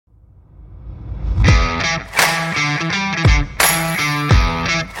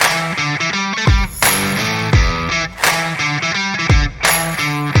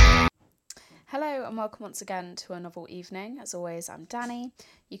welcome once again to A Novel Evening. As always, I'm Danny.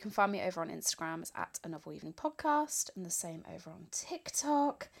 You can find me over on Instagram as at A Novel Evening Podcast, and the same over on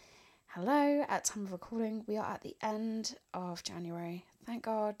TikTok. Hello, at time of recording, we are at the end of January. Thank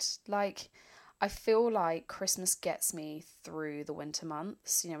God. I feel like Christmas gets me through the winter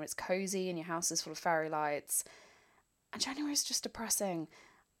months. You know, when it's cozy and your house is full of fairy lights. And January is just depressing.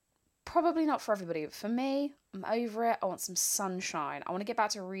 Probably not for everybody, but for me, I'm over it. I want some sunshine. I want to get back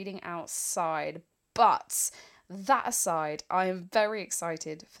to reading outside. But that aside, I am very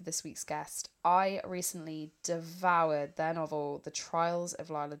excited for this week's guest. I recently devoured their novel, The Trials of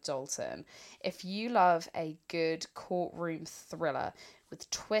Lila Dalton. If you love a good courtroom thriller with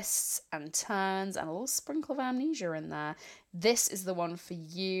twists and turns and a little sprinkle of amnesia in there, this is the one for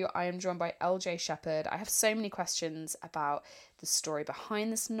you. I am joined by LJ Shepherd. I have so many questions about the story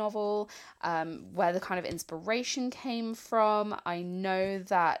behind this novel, where the kind of inspiration came from. I know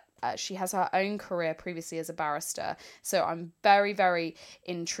that she has her own career previously as a barrister, so I'm very, very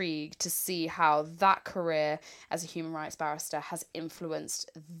intrigued to see how that career as a human rights barrister has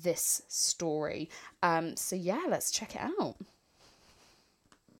influenced this story. So yeah, let's check it out.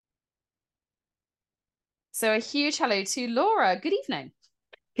 So a huge hello to Laura. Good evening.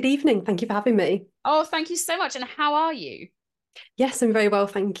 Good evening. Thank you for having me. Oh, thank you so much. And how are you? Yes, I'm very well,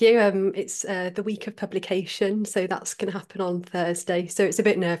 thank you. It's the week of publication, so that's going to happen on Thursday. So it's a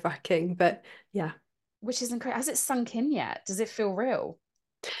bit nerve-wracking, but yeah. Which is incredible. Has it sunk in yet? Does it feel real?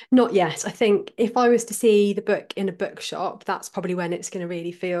 Not yet. I think if I was to see the book in a bookshop, that's probably when it's going to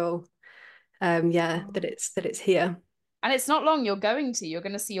really feel, yeah, that Oh. it's here. And it's not long you're going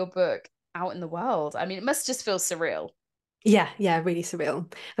to see your book out in the world. I mean, it must just feel surreal. Yeah, really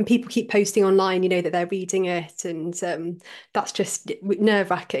surreal. And people keep posting online, that they're reading it, and that's just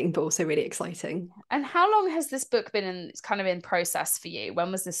nerve-wracking, but also really exciting. And how long has this book been in process for you?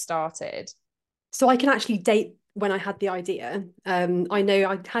 When was this started? So I can actually date when I had the idea. I know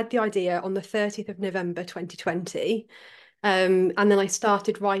I had the idea on the 30th of November 2020. And then I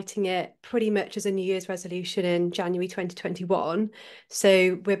started writing it pretty much as a New Year's resolution in January 2021.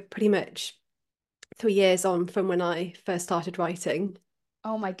 So we're pretty much 3 years on from when I first started writing.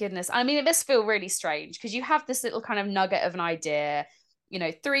 Oh my goodness. I mean, it must feel really strange because you have this little kind of nugget of an idea,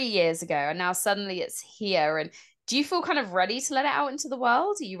 3 years ago, and now suddenly it's here. And do you feel kind of ready to let it out into the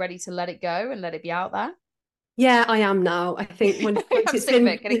world? Are you ready to let it go and let it be out there? Yeah, I am now. I think once I'm sick of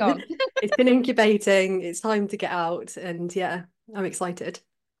it. Get it gone. it's been incubating, it's time to get out. And yeah, I'm excited.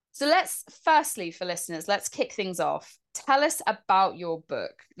 So let's firstly, for listeners, let's kick things off. Tell us about your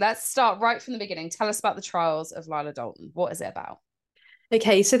book. Let's start right from the beginning. Tell us about the trials of Lila Dalton. What is it about?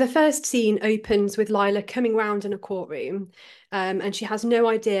 Okay, so the first scene opens with Lila coming round in a courtroom, and she has no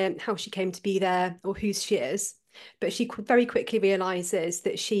idea how she came to be there or who she is. But she very quickly realizes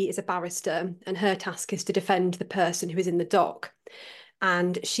that she is a barrister and her task is to defend the person who is in the dock.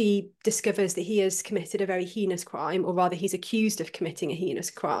 And she discovers that he has committed a very heinous crime, or rather, he's accused of committing a heinous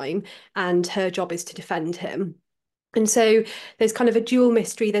crime, and her job is to defend him. And so there's kind of a dual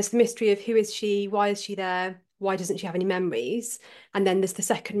mystery. There's the mystery of who is she? Why is she there? Why doesn't she have any memories? And then there's the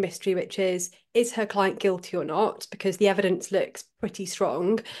second mystery, which is her client guilty or not? Because the evidence looks pretty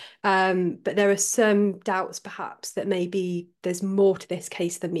strong. But there are some doubts, perhaps, that maybe there's more to this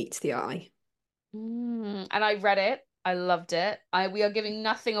case than meets the eye. And I read it. I loved it. We are giving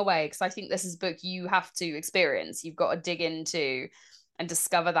nothing away because I think this is a book you have to experience. You've got to dig into and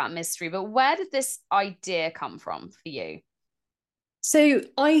discover that mystery. But where did this idea come from for you? So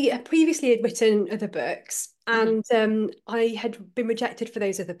I previously had written other books, Mhm. and I had been rejected for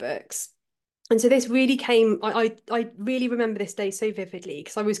those other books. And so this really came, I really remember this day so vividly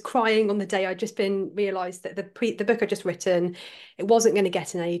because I was crying on the day I'd just been realised that the book I'd just written, it wasn't going to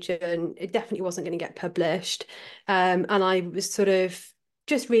get an agent, it definitely wasn't going to get published. And I was sort of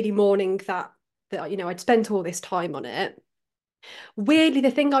just really mourning that I'd spent all this time on it. Weirdly, the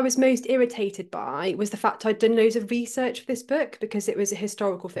thing I was most irritated by was the fact I'd done loads of research for this book because it was a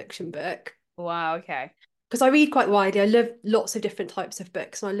historical fiction book. Wow, okay. Because I read quite widely, I love lots of different types of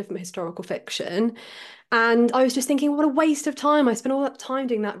books, and I love my historical fiction. And I was just thinking, what a waste of time! I spent all that time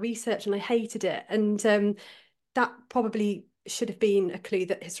doing that research, and I hated it. And that probably should have been a clue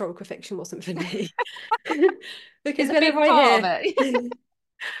that historical fiction wasn't for me. Because It's a big part of it.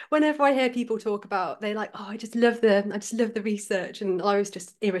 whenever I hear people talk about, they're like, oh, I just love the research, and I was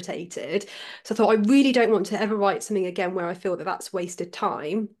just irritated. So I thought, I really don't want to ever write something again where I feel that that's wasted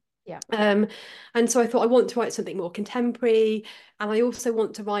time. Yeah. Um, and so I thought I want to write something more contemporary, and I also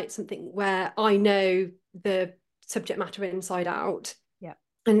want to write something where I know the subject matter inside out. Yeah.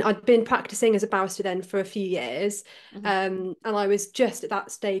 And I'd been practicing as a barrister then for a few years. Hmm. And I was just at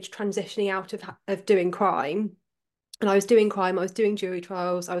that stage transitioning out of doing crime. And I was doing crime, I was doing jury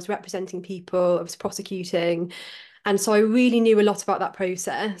trials, I was representing people, I was prosecuting. And so I really knew a lot about that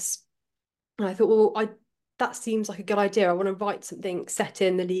process. And I thought, well, that seems like a good idea. I want to write something set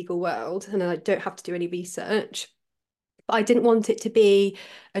in the legal world and I don't have to do any research. But I didn't want it to be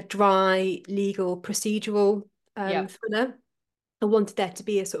a dry legal procedural Yeah. thriller. I wanted there to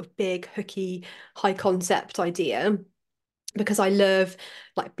be a sort of big, hooky, high concept idea because I love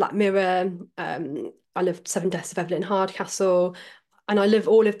like Black Mirror, I love Seven Deaths of Evelyn Hardcastle, and I love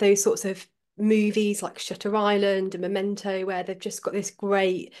all of those sorts of movies like Shutter Island and Memento, where they've just got this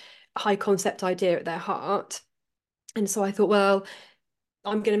great high concept idea at their heart. And so I thought, well,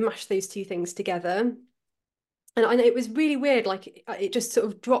 I'm going to mash those two things together. And it was really weird, like it just sort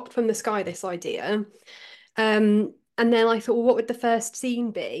of dropped from the sky, this idea. And then I thought, well, what would the first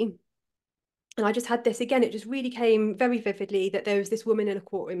scene be? And I just had this again, it just really came very vividly that there was this woman in a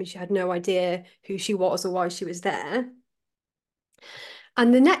courtroom and she had no idea who she was or why she was there.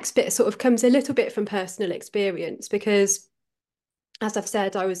 And the next bit sort of comes a little bit from personal experience because, as I've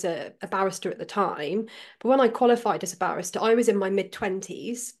said, I was a barrister at the time. But when I qualified as a barrister, I was in my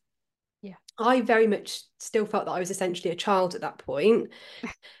mid-20s. Yeah. I very much still felt that I was essentially a child at that point.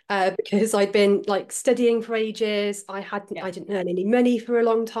 Because I'd been like studying for ages. Yeah. I didn't earn any money for a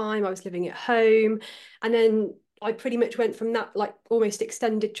long time. I was living at home, and then I pretty much went from that like almost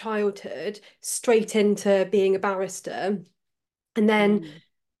extended childhood straight into being a barrister. And then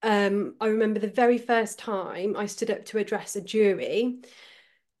Mm. I remember the very first time I stood up to address a jury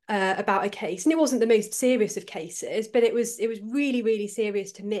about a case, and it wasn't the most serious of cases, but it was really, really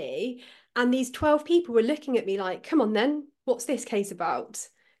serious to me. And these 12 people were looking at me like, come on then, what's this case about?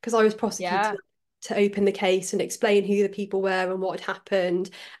 Because I was Yeah. prosecuting to open the case and explain who the people were and what had happened.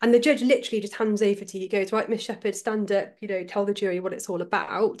 And the judge literally just hands over to you, goes, right, Miss Shepherd, stand up, tell the jury what it's all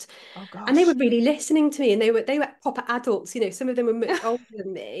about. Oh And they were gosh. really listening to me, and they were proper adults, some of them were much older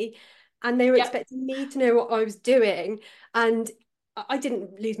than me, and they were Yep. expecting me to know what I was doing. And I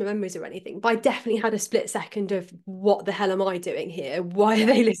didn't lose my memories or anything, but I definitely had a split second of what the hell am I doing here? Why are Yeah.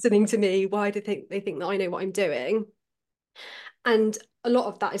 they listening to me? Why do they think that I know what I'm doing? And a lot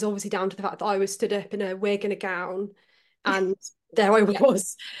of that is obviously down to the fact that I was stood up in a wig and a gown, and there I Yeah.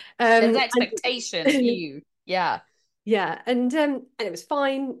 was. There's an And expectation of you. Yeah. yeah, and it was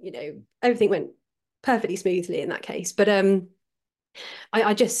fine. Everything went perfectly smoothly in that case. But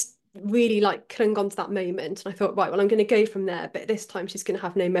I just really like clung on to that moment, and I thought, right, well, I'm going to go from there, but this time she's going to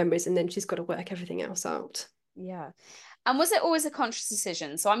have no memories, and then she's got to work everything else out. Yeah. And was it always a conscious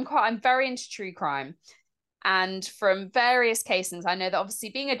decision? So I'm very into true crime. And from various cases, I know that obviously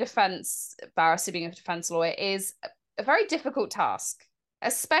being a defense barrister, being a defense lawyer is a very difficult task,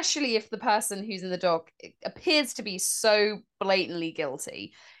 especially if the person who's in the dock appears to be so blatantly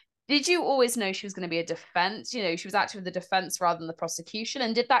guilty. Did you always know she was going to be a defense? She was acting with the defense rather than the prosecution.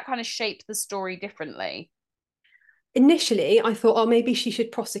 And did that kind of shape the story differently? Initially, I thought, oh, maybe she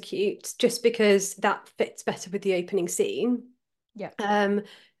should prosecute just because that fits better with the opening scene. Yeah. Um,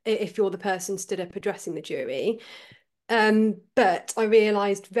 if you're the person stood up addressing the jury. But I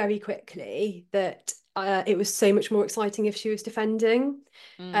realised very quickly that it was so much more exciting if she was defending,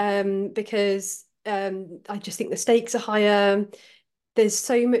 Mm, because I just think the stakes are higher. There's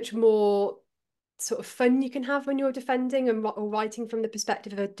so much more sort of fun you can have when you're defending or writing from the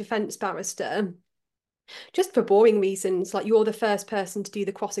perspective of a defence barrister. Just for boring reasons, like you're the first person to do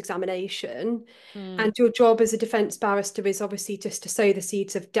the cross-examination, mm, and your job as a defence barrister is obviously just to sow the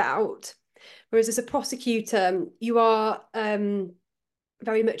seeds of doubt. Whereas as a prosecutor, you are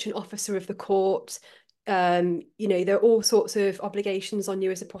very much an officer of the court. There are all sorts of obligations on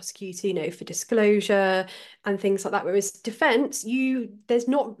you as a prosecutor, for disclosure and things like that. Whereas defence, you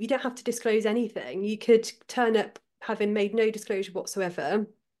don't have to disclose anything. You could turn up having made no disclosure whatsoever.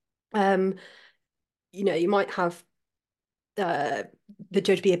 Um, you might have uh, the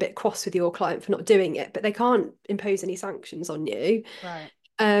judge be a bit cross with your client for not doing it, but they can't impose any sanctions on you. right.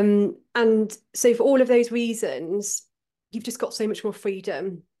 And so for all of those reasons, you've just got so much more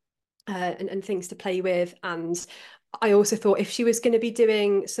freedom and things to play with. And I also thought if she was going to be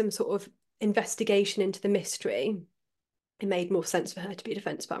doing some sort of investigation into the mystery, it made more sense for her to be a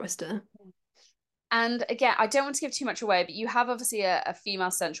defence barrister. And again, I don't want to give too much away, but you have obviously a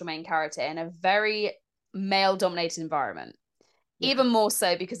female central main character in a very male dominated environment. Yeah. Even more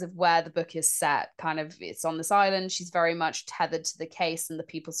so because of where the book is set. Kind of, it's on this island. She's very much tethered to the case and the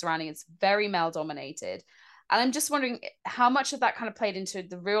people surrounding. It's very male dominated. And I'm just wondering how much of that kind of played into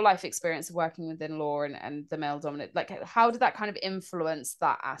the real life experience of working within law and the male dominant, like how did that kind of influence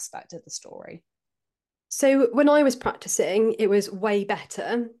that aspect of the story? So when I was practicing, it was way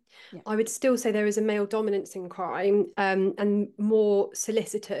better. Yeah. I would still say there is a male dominance in crime, and more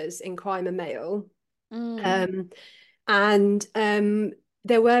solicitors in crime are male. Mm. Um, and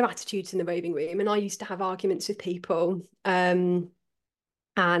there were attitudes in the roving room, and I used to have arguments with people.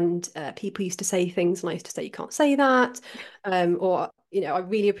 And people used to say things, and I used to say, you can't say that. Or, I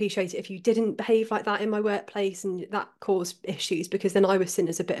really appreciate it if you didn't behave like that in my workplace, and that caused issues because then I was seen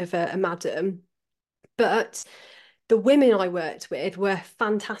as a bit of a madam. But the women I worked with were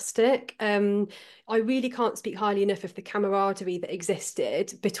fantastic. I really can't speak highly enough of the camaraderie that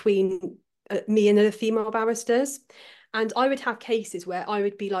existed between me and the female barristers. And I would have cases where I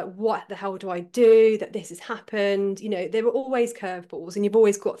would be like, what the hell do I do that this has happened? There were always curveballs, and you've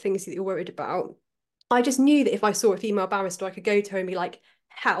always got things that you're worried about. I just knew that if I saw a female barrister, I could go to her and be like,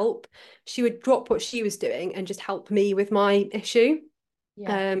 help. She would drop what she was doing and just help me with my issue.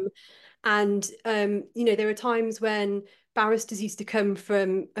 Yeah. Um, and there were times when barristers used to come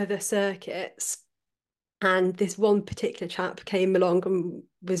from other circuits, and this one particular chap came along and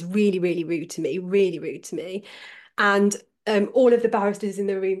was really, really rude to me, really rude to me. And all of the barristers in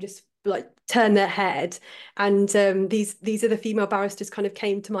the room just like turned their head, and these other female barristers kind of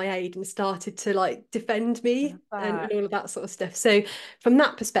came to my aid and started to like defend me and all of that sort of stuff. So from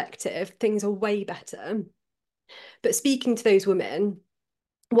that perspective, things are way better. But speaking to those women,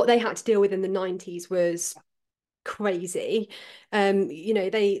 what they had to deal with in the 90s was crazy.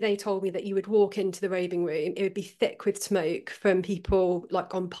 They told me that you would walk into the roving room, it would be thick with smoke from people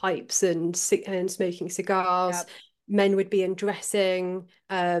like on pipes and smoking cigars. Yeah. Men would be undressing.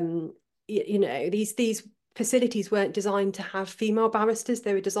 These facilities weren't designed to have female barristers,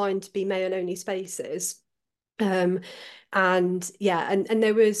 they were designed to be male only spaces. And yeah, and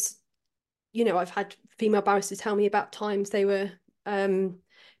there was, I've had female barristers tell me about times they were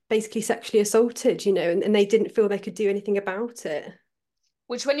basically sexually assaulted, and they didn't feel they could do anything about it.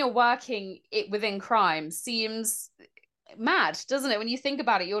 Which when you're working it within crime seems mad, doesn't it? When you think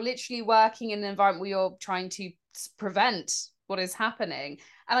about it, you're literally working in an environment where you're trying to prevent what is happening.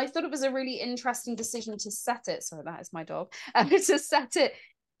 And I thought it was a really interesting decision to set it. Sorry, that is my dog. To set it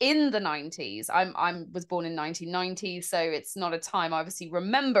in the 90s. I'm was born in 1990, so it's not a time I obviously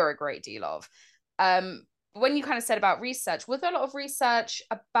remember a great deal of. When you kind of said about research, was there a lot of research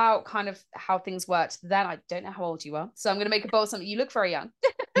about kind of how things worked then? I don't know how old you are, so I'm going to make a bold something. You look very young.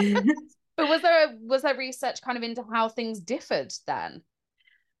 But was there research kind of into how things differed then?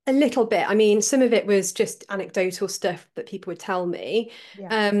 A little bit. I mean, some of it was just anecdotal stuff that people would tell me.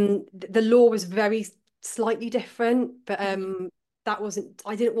 Yeah. The law was very slightly different, but Mhm. that wasn't,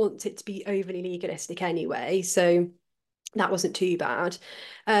 I didn't want it to be overly legalistic anyway, so that wasn't too bad.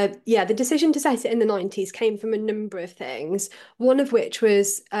 Yeah, the decision to set it in the 90s came from a number of things, one of which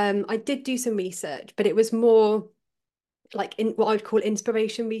was I did do some research, but it was more like in what I would call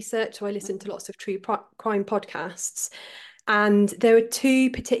inspiration research. So I listened to lots of true crime podcasts. And there were two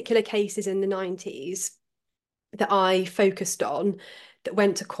particular cases in the 90s that I focused on that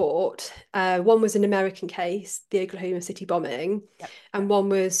went to court. One was an American case, the Oklahoma City bombing, Yep. and one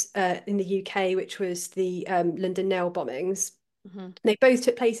was in the UK, which was the London nail bombings. Mm-hmm. They both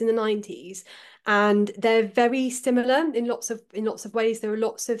took place in the 90s, and they're very similar in lots of ways. There are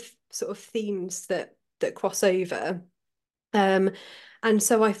lots of sort of themes that cross over. Um, and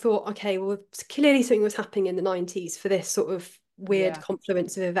so I thought, okay, well, clearly something was happening in the 90s for this sort of weird Yeah.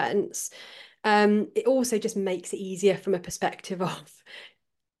 confluence of events. It also just makes it easier from a perspective of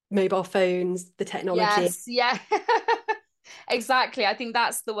mobile phones, the technology. Yes. Yeah. Exactly. I think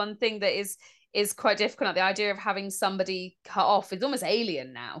that's the one thing that is quite difficult. The idea of having somebody cut off is almost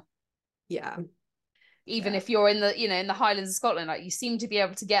alien now. Yeah, Even yeah, if you're in the Highlands of Scotland, like you seem to be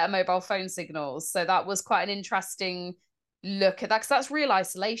able to get a mobile phone signal. So that was quite an interesting look at that, because that's real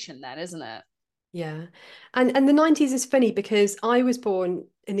isolation then, isn't it? yeah. And the 90s is funny because I was born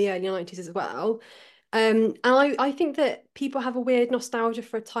in the early 90s as well. And I think that people have a weird nostalgia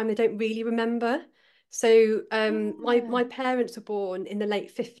for a time they don't really remember. So my Yeah. parents were born in the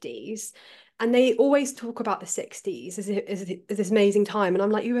late 50s, and they always talk about the 60s as this amazing time. And I'm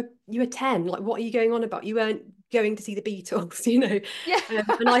like, you were 10. Like, what are you going on about? You weren't going to see the Beatles, you know? Yeah.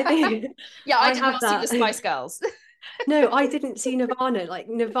 And I think Yeah, I I did have not see the that. Spice Girls. No, I didn't see Nirvana. Like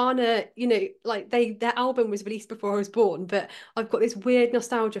Nirvana, like their album was released before I was born, but I've got this weird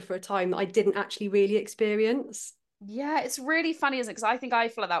nostalgia for a time that I didn't actually really experience. Yeah, it's really funny, isn't it? Because I think I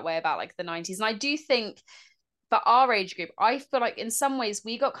feel that way about like the 90s. And I do think for our age group, I feel like in some ways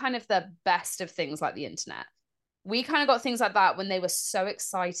we got kind of the best of things like the internet. we kind of got things like that when they were so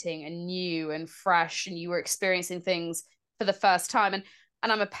exciting and new and fresh, and you were experiencing things for the first time.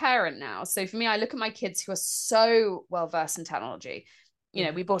 And I'm a parent now, so for me, I look at my kids who are so well versed in technology. You know,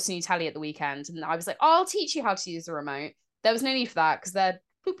 Yeah. we bought a new telly at the weekend, and I was like, oh, I'll teach you how to use the remote. There was no need for that because they're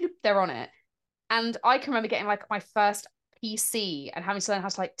bloop, bloop, they're on it. And I can remember getting like my first PC and having to learn how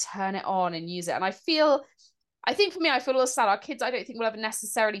to like turn it on and use it. And I think for me, I feel a little sad. Our kids, I don't think will ever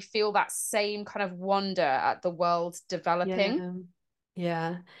necessarily feel that same kind of wonder at the world Yeah. developing.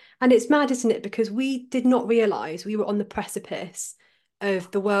 Yeah. And it's mad, isn't it? Because we did not realize we were on the precipice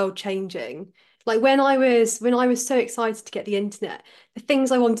of the world changing. Like when I was so excited to get the internet, the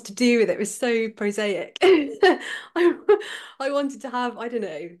things I wanted to do with it was so prosaic. I, I wanted to have, I don't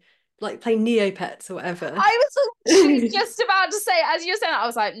know, like play Neopets or whatever. I was literally just about to say, as you were saying that, I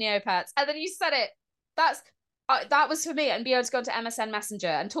was like, Neopets. And then you said it. That's that was for me, and be able to go into MSN Messenger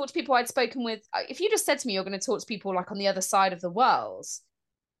and talk to people I'd spoken with. If you just said to me you're going to talk to people like on the other side of the world,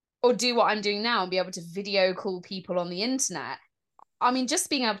 or do what I'm doing now and be able to video call people on the internet. I mean, just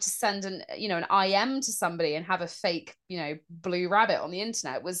being able to send an IM to somebody and have a fake, blue rabbit on the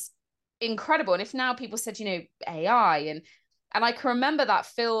internet was incredible. And if now people said, AI and I can remember that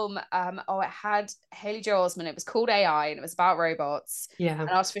film, it had Haley Joel Osment. It was called AI and it was about robots Yeah. and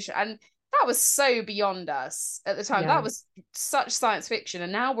artificial, and that was so beyond us at the time. Yeah. That was such science fiction,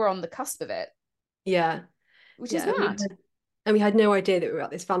 and now we're on the cusp of it, Yeah. which is Yeah. mad. And we had no idea that we were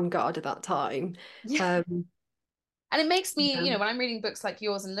at this vanguard at that time. Yeah. Um, And it makes me, yeah. when I'm reading books like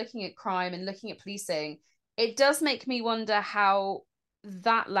yours and looking at crime and looking at policing, it does make me wonder how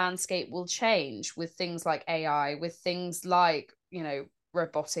that landscape will change with things like AI, with things like,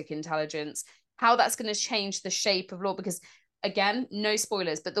 robotic intelligence, how that's going to change the shape of law. Because, again, no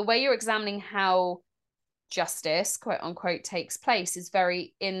spoilers, but the way you're examining how justice, quote unquote, takes place is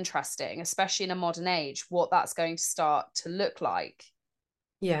very interesting, especially in a modern age, what that's going to start to look like.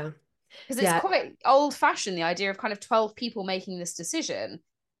 Yeah. Because it's Yeah. quite old fashioned, the idea of kind of 12 people making this decision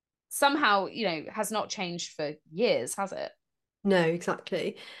somehow, has not changed for years, has it? No,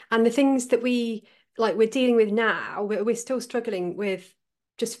 exactly. And the things that we're dealing with now, we're still struggling with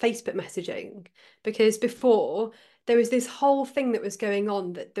just Facebook messaging because before there was this whole thing that was going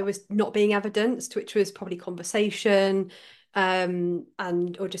on that there was not being evidenced, which was probably conversation, and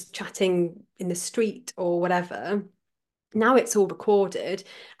or just chatting in the street or whatever. Now it's all recorded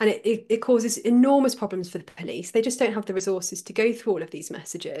and it causes enormous problems for the police. They just don't have the resources to go through all of these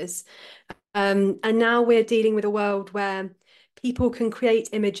messages. And now we're dealing with a world where people can create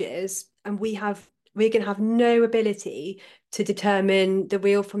images and we're going to have no ability to determine the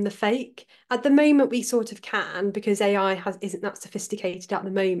real from the fake. At the moment, we sort of can because isn't that sophisticated at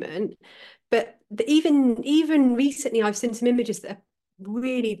the moment. But even recently, I've seen some images that are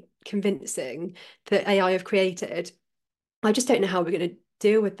really convincing that AI have created. I just don't know how we're going to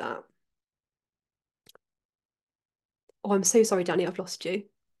deal with that. Oh, I'm so sorry, Danny, I've lost you.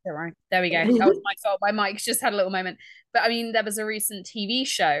 All right. There we go. That was my fault. My mic just had a little moment. But I mean, there was a recent TV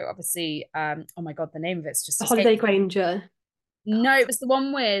show, obviously. Oh my God, the name of it's just The escaped. Holiday Granger. No, it was the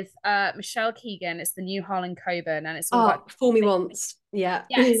one with Michelle Keegan. It's the new Harlan Coben, and it's all about Oh, Fool Me Once. Yeah.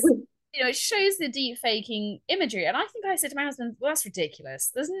 yes. It shows the deep faking imagery. And I think I said to my husband, well, that's ridiculous.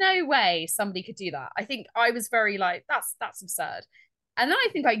 There's no way somebody could do that. I think I was very like, that's absurd. And then I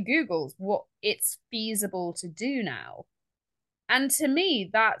think I Googled what it's feasible to do now. And to me,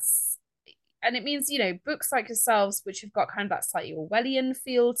 and it means, books like yourselves, which have got kind of that slightly Orwellian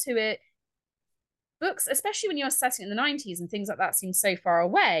feel to it, books, especially when you're setting in the 90s and things like that seem so far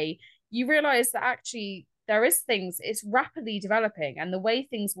away, you realize that actually there is things, it's rapidly developing, and the way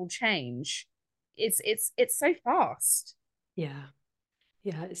things will change, it's so fast. Yeah.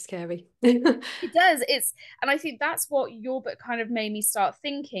 Yeah, it's scary. It does. And I think that's what your book kind of made me start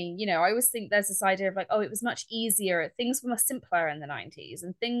thinking. I always think there's this idea of like, oh, it was much easier. Things were much simpler in the 90s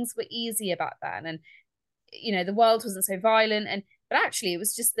and things were easier back then. And, the world wasn't so violent. But actually, it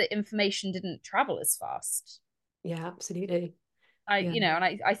was just that information didn't travel as fast. Yeah, absolutely. Yeah.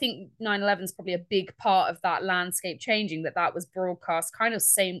 I think 9/11 is probably a big part of that landscape changing, that was broadcast kind of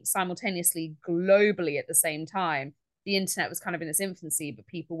simultaneously globally at the same time. The internet was kind of in its infancy, but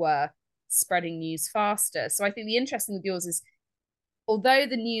people were spreading news faster. So I think the interesting with yours is, although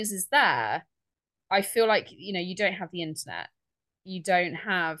the news is there, I feel like, you don't have the internet. You don't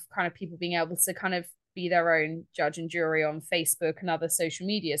have kind of people being able to kind of be their own judge and jury on Facebook and other social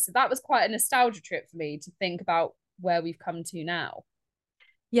media. So that was quite a nostalgia trip for me to think about where we've come to now.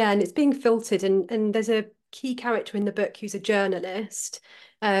 Yeah, and it's being filtered and there's a key character in the book who's a journalist.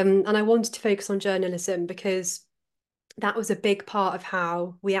 And I wanted to focus on journalism because that was a big part of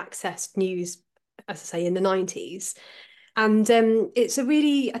how we accessed news as I say, in the 90s. And it's a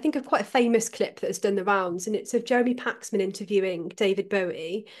really, I think, a quite a famous clip that has done the rounds, and it's of Jeremy Paxman interviewing David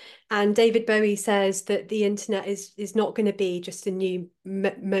Bowie. And David Bowie says that the internet is not going to be just a new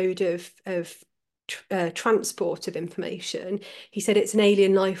mode of transport of information. He said it's an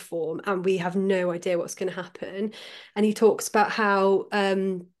alien life form, and we have no idea what's going to happen. And he talks about how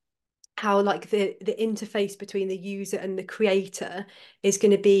like the interface between the user and the creator is going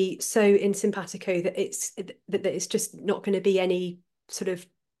to be so in simpatico that it's just not going to be any sort of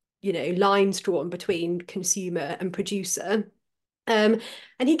lines drawn between consumer and producer. And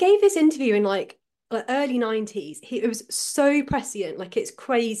he gave this interview in like early 90s. It was so prescient, like it's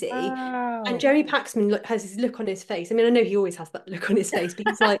crazy. And Wow. Jeremy Paxman has his look on his face. I mean, I know he always has that look on his face, but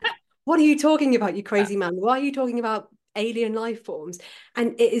he's like, what are you talking about, you crazy man? Why are you talking about alien life forms?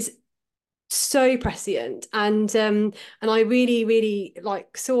 And it is so prescient. And I really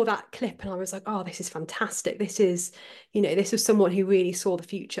like saw that clip and I was like, oh, this is fantastic. This was someone who really saw the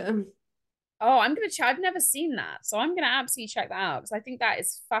future. Oh, I'm gonna check. I've never seen that, so I'm gonna absolutely check that out because I think that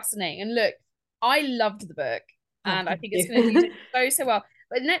is fascinating. And look, I loved the book, Oh, and I thank think it's gonna do you. so well.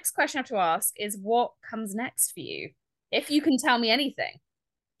 But the next question I have to ask is, what comes next for you? If you can tell me anything.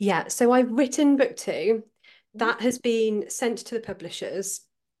 Yeah, so I've written book two. That has been sent to the publishers.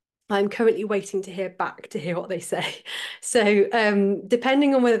 I'm currently waiting to hear back to hear what they say. So,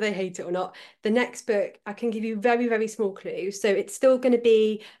 depending on whether they hate it or not, the next book, I can give you very, very small clues. So, it's still going to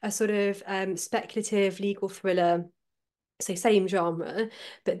be a sort of speculative legal thriller, so same genre,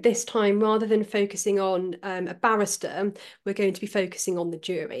 but this time, rather than focusing on a barrister, we're going to be focusing on the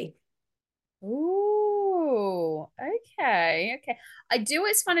jury. Ooh, okay, okay. I do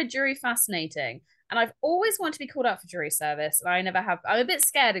always find a jury fascinating, and I've always wanted to be called up for jury service, and I never have. I'm a bit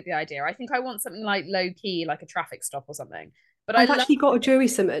scared of the idea. I think I want something like low key, like a traffic stop or something. But I I've love. actually got a jury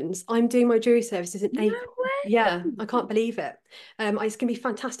summons. I'm doing my jury services in No April. Yeah, way! I can't believe it. It's going to be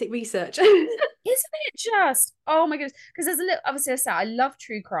fantastic research. Isn't it just? Oh my goodness! Because there's a little. Obviously, I said I love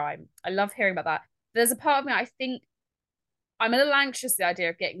true crime. I love hearing about that. There's a part of me I think I'm a little anxious the idea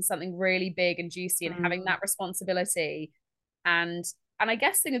of getting something really big and juicy and having Mm. that responsibility. And I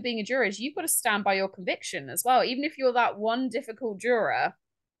guess the thing of being a juror is you've got to stand by your conviction as well. Even if you're that one difficult juror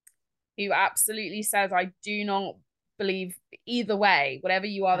who absolutely says, I do not believe either way, whatever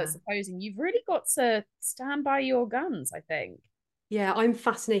you are Yeah. that's opposing, you've really got to stand by your guns, I think. Yeah, I'm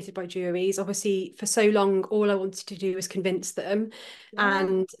fascinated by juries. Obviously, for so long, all I wanted to do was convince them. Yeah.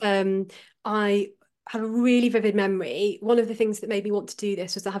 And I have a really vivid memory. One of the things that made me want to do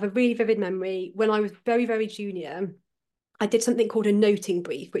this was I have a really vivid memory when I was very, very junior. I did something called a noting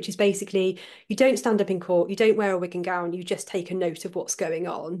brief, which is basically you don't stand up in court, you don't wear a wig and gown, you just take a note of what's going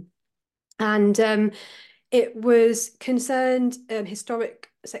on. And it was concerned historic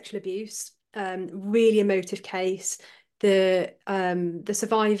sexual abuse, really emotive case. The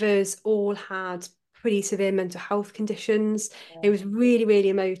survivors all had pretty severe mental health conditions. It was really, really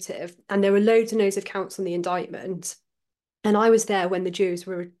emotive, and there were loads and loads of counts on the indictment. And I was there when the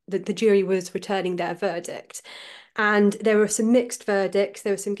jury was returning their verdict. And there were some mixed verdicts.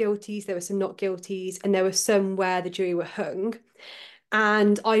 There were some guilties, there were some not guilties, and there were some where the jury were hung.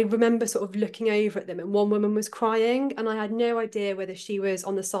 And I remember sort of looking over at them, and one woman was crying, and I had no idea whether she was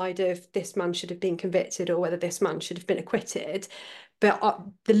on the side of this man should have been convicted or whether this man should have been acquitted. But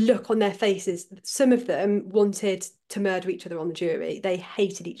the look on their faces, some of them wanted to murder each other on the jury. They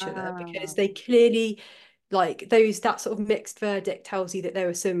hated each other because Wow. they clearly, like that sort of mixed verdict tells you that there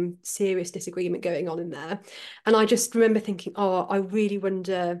was some serious disagreement going on in there. And I just remember thinking, oh, I really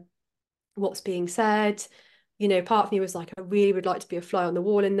wonder what's being said. Part of me was like, I really would like to be a fly on the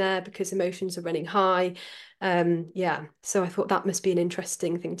wall in there because emotions are running high. Yeah, so I thought that must be an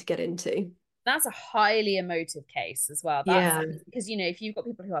interesting thing to get into. That's a highly emotive case as well. That's Yeah, because, if you've got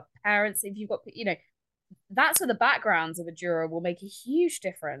people who are parents, if you've got, that's where the backgrounds of a juror will make a huge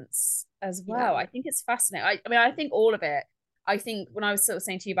difference as yeah, well. I think it's fascinating. I mean, I think all of it. I think when I was sort of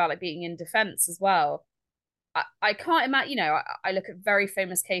saying to you about like being in defense as well, I can't imagine, I look at very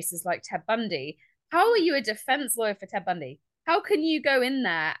famous cases like Ted Bundy. How are you a defense lawyer for Ted Bundy? How can you go in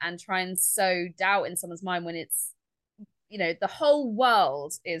there and try and sow doubt in someone's mind when it's, the whole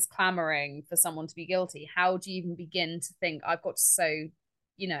world is clamoring for someone to be guilty? How do you even begin to think I've got to sow,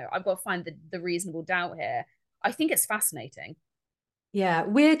 I've got to find the reasonable doubt here? I think it's fascinating. yeah.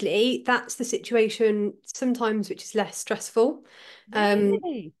 Weirdly, that's the situation sometimes which is less stressful. Um,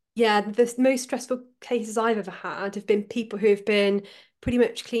 Really? Yeah, the most stressful cases I've ever had have been people who have been pretty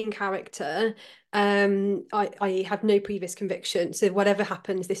much clean character. I have no previous conviction, so whatever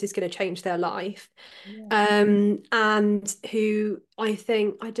happens, this is going to change their life. Yeah. And who I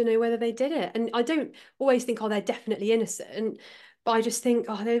think, I don't know whether they did it. And I don't always think, oh, they're definitely innocent, but I just think,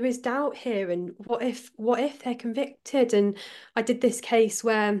 oh, there is doubt here. And what if they're convicted? And I did this case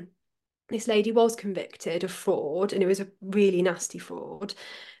where this lady was convicted of fraud, and it was a really nasty fraud.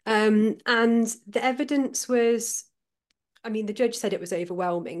 And the evidence was, I mean, the judge said it was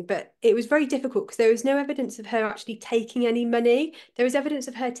overwhelming, but it was very difficult because there was no evidence of her actually taking any money. There was evidence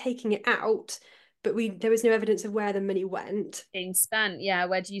of her taking it out, but there was no evidence of where the money went. Being spent, yeah.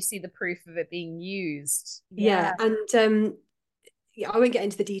 Where do you see the proof of it being used? Yeah, Yeah. and yeah, I won't get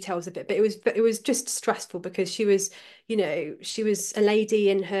into the details of it, but it was just stressful because she was, she was a lady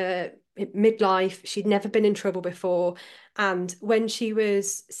in her midlife. She'd never been in trouble before. And when she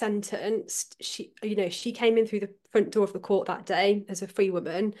was sentenced, she came in through the front door of the court that day as a free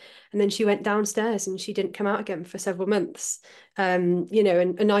woman, and then she went downstairs and she didn't come out again for several months. And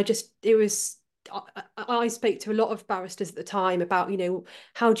I just it was I spoke to a lot of barristers at the time about,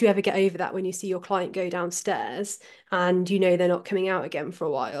 how do you ever get over that when you see your client go downstairs and they're not coming out again for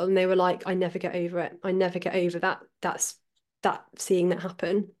a while, and they were like, I never get over it, I never get over that seeing that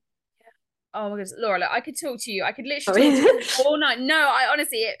happen. Oh my goodness, Laura, look, I could talk to you. I could literally talk to Sorry. you all night. No, I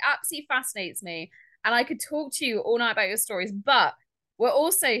honestly, it absolutely fascinates me. And I could talk to you all night about your stories, but we're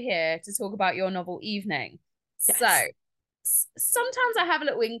also here to talk about your novel Evening. So Yes. sometimes I have a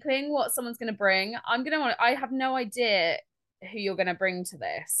little inkling what someone's going to bring. I have no idea who you're going to bring to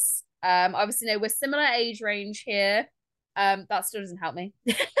this. Obviously, no, we're similar age range here. That still doesn't help me.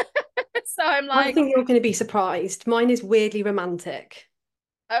 So I'm I like, think you're going to be surprised. Mine is weirdly romantic.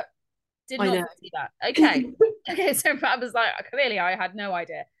 uh, did I not know. foresee that. Okay. Okay, so I was like, clearly I had no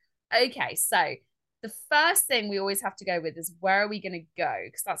idea. Okay, so the first thing we always have to go with is where are we going to go?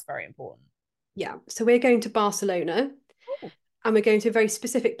 Because that's very important. Yeah, so we're going to Barcelona, Oh, and we're going to a very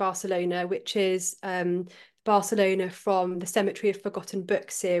specific Barcelona, which is Barcelona from the Cemetery of Forgotten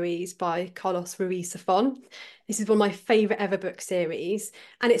Books series by Carlos Ruiz Zafón. This is one of my favorite ever book series,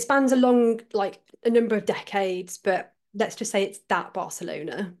 and it spans along like a number of decades, but let's just say it's that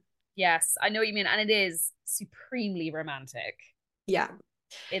Barcelona. yes, I know what you mean. And it is supremely romantic. Yeah.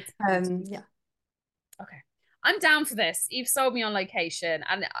 It's beautiful. Yeah. Okay. I'm down for this. You've sold me on location,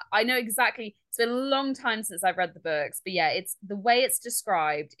 and I know exactly. It's been a long time since I've read the books, but yeah, it's the way it's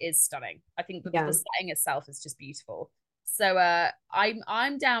described is stunning. I think the Yeah. setting itself is just beautiful. So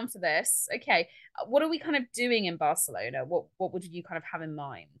I'm down for this. Okay, what are we kind of doing in Barcelona? What would you kind of have in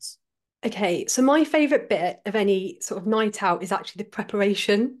mind? Okay, so my favorite bit of any sort of night out is actually the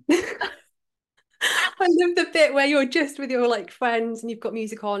preparation. I love the bit where you're just with your like friends and you've got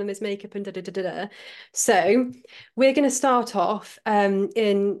music on and there's makeup and da da da da da. So we're going to start off in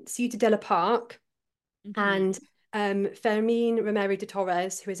Ciutadella Park, Hmm. and Fermin Romero de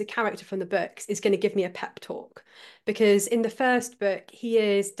Torres, who is a character from the books, is going to give me a pep talk, because in the first book he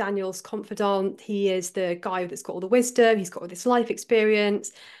is Daniel's confidant. He is the guy that's got all the wisdom. He's got all this life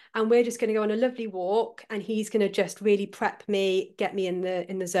experience, and we're just going to go on a lovely walk, and he's going to just really prep me, get me in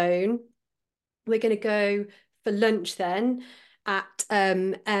the zone. We're going to go for lunch then at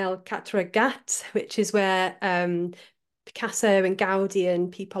El Catragat, which is where Picasso and Gaudi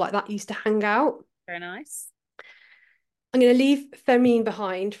and people like that used to hang out. Very nice. I'm going to leave Fermin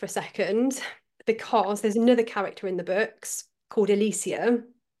behind for a second because there's another character in the books called Alicia.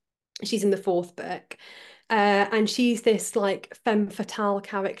 She's in the fourth book. And she's this like femme fatale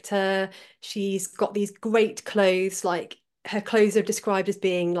character. She's got these great clothes, like her clothes are described as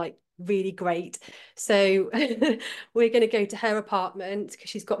being like really great. So we're going to go to her apartment because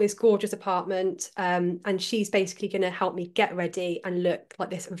she's got this gorgeous apartment. And she's basically going to help me get ready and look like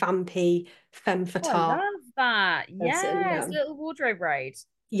this vampy femme Oh, I fatale love that. person. Yes, Yeah. little wardrobe raid.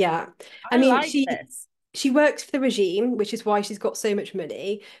 Yeah. I I mean, like she this. she works for the regime, which is why she's got so much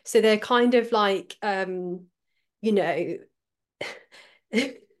money. So they're kind of like you know,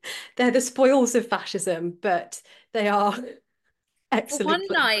 they're the spoils of fascism, but they are For excellent one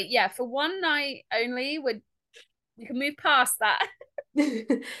clothes. night, yeah, for one night only, we can move past that.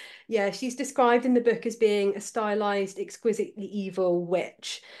 Yeah, she's described in the book as being a stylized, exquisitely evil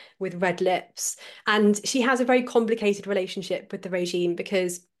witch with red lips. And she has a very complicated relationship with the regime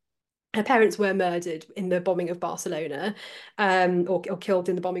because her parents were murdered in the bombing of Barcelona, or killed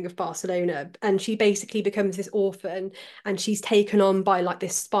in the bombing of Barcelona. And she basically becomes this orphan, and she's taken on by like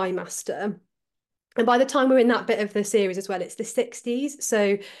this spy master. And by the time we're in that bit of the series as well, it's the 60s.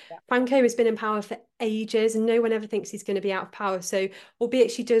 So Yeah. Franco has been in power for ages and no one ever thinks he's going to be out of power. So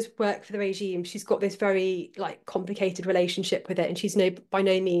albeit she does work for the regime, she's got this very like complicated relationship with it. And she's by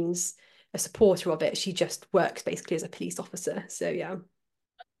no means a supporter of it. She just works basically as a police officer. So yeah.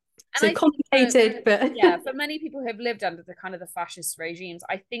 And So I think complicated, but yeah, for many people who have lived under the kind of the fascist regimes,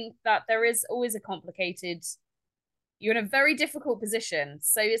 I think that there is always a complicated, you're in a very difficult position.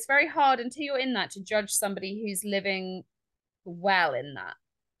 So it's very hard until you're in that to judge somebody who's living well in that.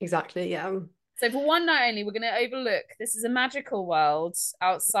 exactly, yeah. So for one night only, we're going to overlook this is a magical world Yeah.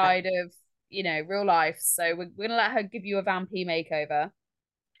 outside of, real life. So we're going to let her give you a vampy makeover.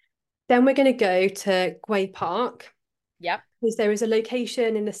 Then we're going to go to Gway Park. Yep. Because there is a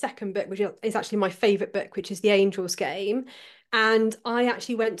location in the second book, which is actually my favourite book, which is The Angels Game. And I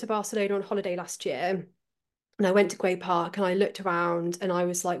actually went to Barcelona on holiday last year. And I went to Gway Park and I looked around and I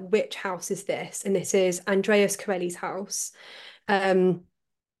was like, which house is this? And this is Andreas Corelli's house. And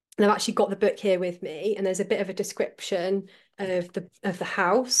I've actually got the book here with me, and there's a bit of a description of the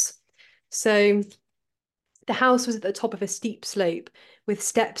house. So the house was at the top of a steep slope with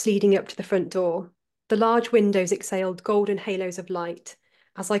steps leading up to the front door. The large windows exhaled golden halos of light.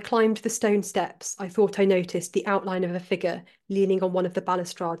 As I climbed the stone steps, I thought I noticed the outline of a figure leaning on one of the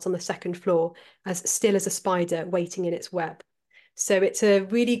balustrades on the second floor, as still as a spider waiting in its web. So it's a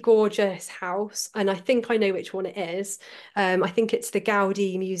really gorgeous house, and I think I know which one it is. I think it's the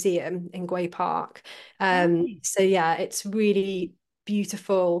Gaudi Museum in Gway Park. Nice. So yeah, it's really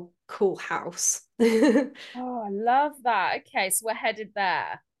beautiful, cool house. Oh, I love that. Okay, so we're headed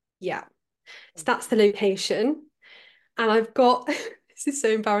there. Yeah, so that's the location. And I've got, this is so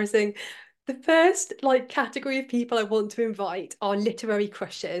embarrassing. The first like category of people I want to invite are literary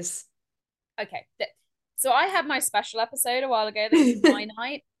crushes. Okay. So I had my special episode a while ago that was my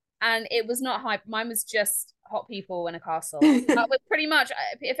night, and it was not hype. Mine was just hot people in a castle. That was pretty much,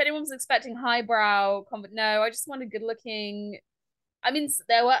 if anyone was expecting highbrow, no, I just wanted good looking. I mean,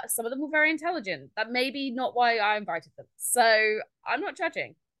 there were some of them were very intelligent. That may be not why I invited them. So I'm not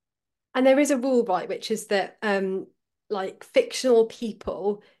judging. And there is a rule, right, which is that like fictional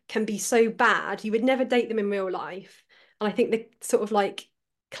people can be so bad, you would never date them in real life. And I think the sort of like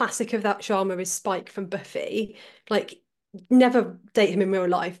classic of that genre is Spike from Buffy. Like, never date him in real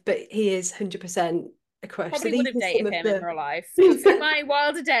life, but he is 100% a crush. So Probably would these have are some dated of him in the real life because in my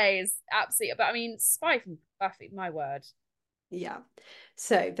wilder days, absolutely. But I mean, Spike and Buffy, my word. yeah.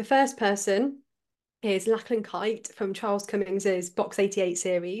 So the first person is Lachlan Kite from Charles Cummings's Box 88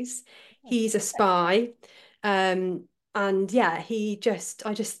 series. Oh, He's a spy. Um, and yeah, I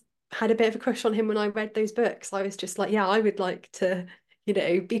just had a bit of a crush on him when I read those books. I was just like, yeah, I would like to,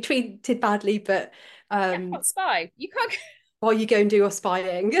 be treated badly, but yeah, hot spy. You can't. while you go and do your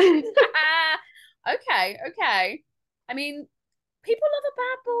spying. Okay, okay. I mean, people love a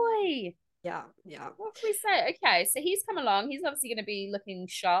bad boy. Yeah, yeah. What can we say? Okay, so he's come along. He's obviously going to be looking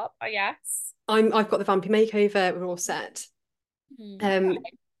sharp, I guess. I've got the vampy makeover, we're all set. Um, Okay.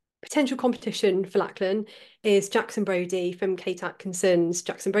 Potential competition for Lachlan is Jackson Brodie from Kate Atkinson's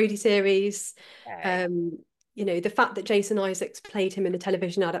Jackson Brodie series. Okay. Um, the fact that Jason Isaacs played him in the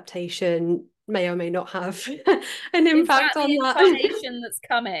television adaptation may or may not have an Is that impact the on that. incarnation that's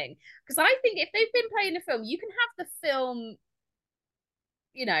coming? Because I think if they've been playing a film, you can have the film,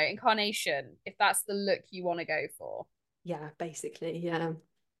 incarnation if that's the look you want to go for. Yeah, basically, yeah.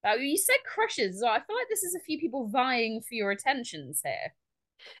 You said crushes, so I feel like this is a few people vying for your attentions here.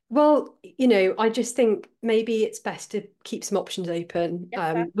 Well, I just think maybe it's best to keep some options open.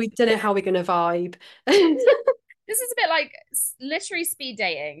 Yeah, fair. We don't know how we're going to vibe. This is a bit like literary speed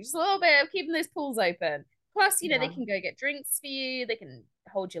dating, just a little bit of keeping those pools open. Plus, they Yeah, can go get drinks for you, they can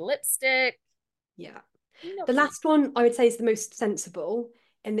hold your lipstick. yeah. You need The options. last one I would say is the most sensible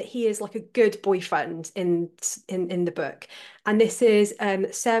in that he is like a good boyfriend in the book. And this is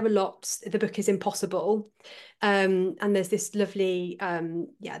Sarah Lott's The Book is Impossible. And there's this lovely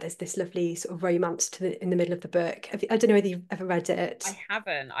sort of romance in the middle of the book. I don't know whether you've ever read I it.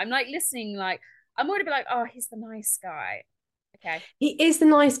 haven't. I'm like listening, like, I'm already be like, oh, he's the nice guy. Okay. He is the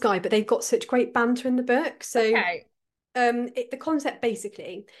nice guy, but they've got such great banter in the book. So Okay. the concept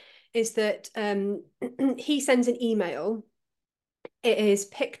basically is that he sends an email. It is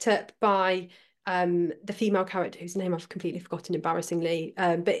picked up by the female character whose name I've completely forgotten, embarrassingly,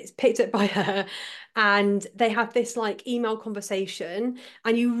 but it's picked up by her, and they have this like email conversation,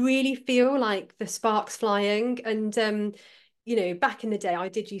 and you really feel like the sparks flying. And back in the day, I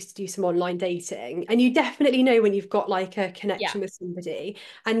did used to do some online dating, and you definitely know when you've got like a Yeah. connection with somebody.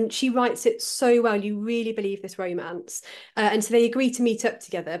 And she writes it so well, you really believe this romance, and so they agree to meet up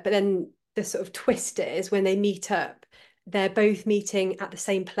together, but then the sort of twist is when they meet up, they're both meeting at the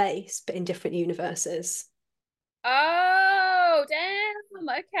same place, but in different universes. Oh, damn.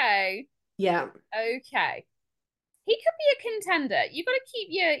 Okay. Yeah, Okay. He could be a contender. You've got to keep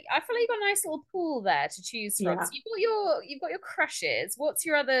your. I feel like you've got a nice little pool there to choose from. So yeah, you've got your crushes. What's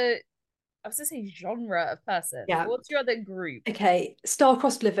your other? I was gonna say genre of person. yeah. What's your other group? Okay,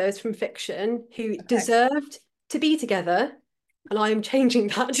 star-crossed lovers from fiction who Okay. deserved to be together, and I am changing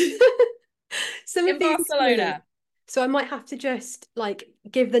that. Some of In these are silly. Barcelona. So I might have to just like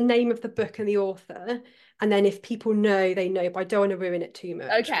give the name of the book and the author, and then if people know, they know, but I don't want to ruin it too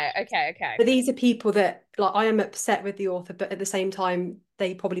much. Okay. Okay. Okay. But these are people that like I am upset with the author, but at the same time,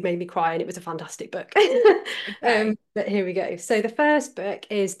 they probably made me cry, and it was a fantastic book. Okay. But here we go. So the first book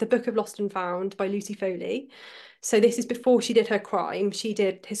is The Book of Lost and Found by Lucy Foley. So this is before she did her crime. She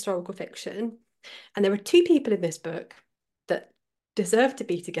did historical fiction, and there were two people in this book that deserve to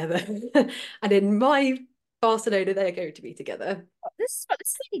be together. And in my Barcelona, they're going to be together. This is like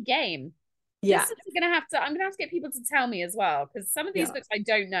a game. Yeah, I'm gonna have to get people to tell me as well because some of these yeah. books I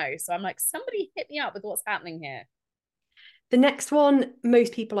don't know. So I'm like, somebody hit me up with what's happening here. The next one,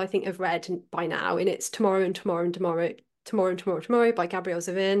 most people I think have read by now, and it's Tomorrow and Tomorrow and Tomorrow, Tomorrow and Tomorrow, Tomorrow by Gabrielle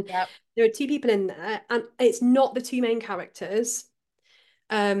Zevin. Yep. There are two people in there, and it's not the two main characters.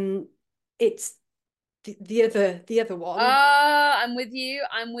 It's the other one. I'm with you.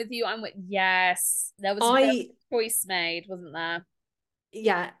 I'm with you. Yes. There was I a choice made, wasn't there?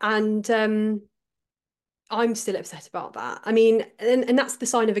 yeah, and I'm still upset about that. I mean, and that's the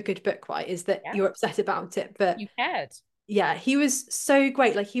sign of a good book, right? Is that Yeah. you're upset about it. But You cared. yeah, he was so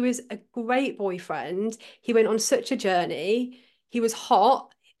great. Like he was a great boyfriend. He went on such a journey. He was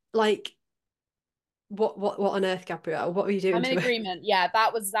hot. Like what on earth, Gabrielle? What were you doing I'm in to him? agreement. Yeah,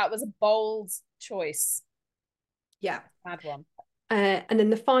 that was a bold choice. Yeah. Bad one. And then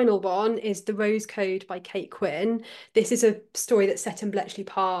the final one is The Rose Code by Kate Quinn. This is a story that's set in Bletchley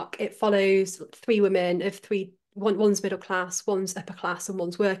Park. It follows three women of one's middle class, one's upper class, and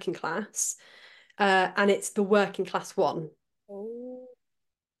one's working class. And it's the working class one, Oh.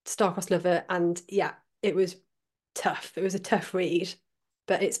 Star-crossed lover. And yeah, it was tough. It was a tough read,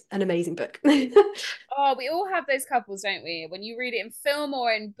 but it's an amazing book. Oh, we all have those couples, don't we? When you read it in film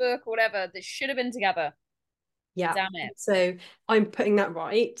or in book or whatever, that should have been together. Yeah. Damn it. So I'm putting that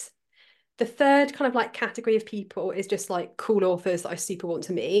right. The third kind of like category of people is just like cool authors that I super want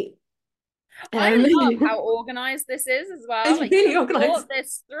to meet. I Um, love how organized this is as well. it's Like you really have thought organized.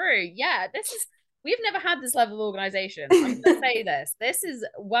 this through. Yeah, we've never had this level of organization. I'm gonna say this. This is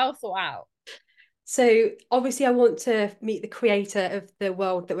well thought out. So obviously I want to meet the creator of the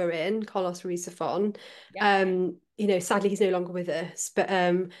world that we're in, Carlos Ruiz Zafón. Yep. Sadly he's no longer with us, but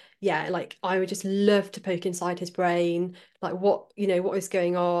yeah, like I would just love to poke inside his brain, like what is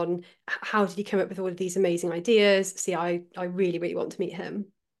going on? How did he come up with all of these amazing ideas? See, I really, really want to meet him.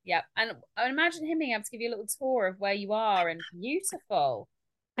 Yep. And I would imagine him being able to give you a little tour of where you are and beautiful.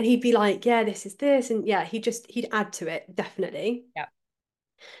 And he'd be like, yeah, this is this, and yeah, he'd add to it, definitely. Yep.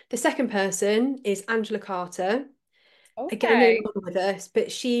 The second person is Angela Carter. Again, no Okay. longer with us,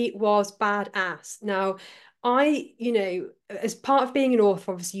 but she was badass. Now, as part of being an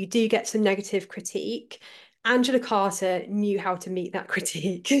author, obviously you do get some negative critique. Angela Carter knew how to meet that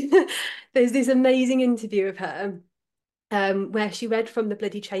critique. There's this amazing interview of her where she read from The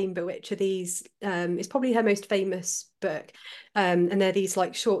Bloody Chamber, which are these, it's probably her most famous book. And they're these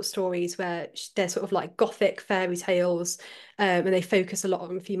like short stories where they're sort of like gothic fairy tales, and they focus a lot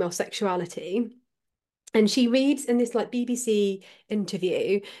on female sexuality. And she reads in this like BBC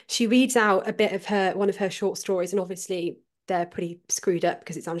interview, she reads out a bit of one of her short stories, and obviously they're pretty screwed up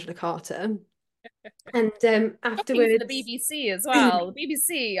because it's Angela Carter. And Shocking for the afterwards, BBC as well. The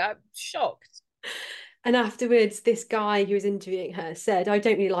BBC, I'm shocked. and afterwards, this guy who was interviewing her said, "I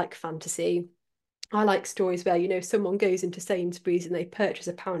don't really like fantasy. I like stories where, someone goes into Sainsbury's and they purchase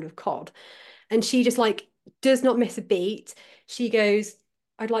a pound of cod." And she just like does not miss a beat. She goes,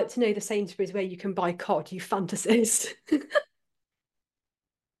 "I'd like to know the Sainsbury's where you can buy cod, you fantasist."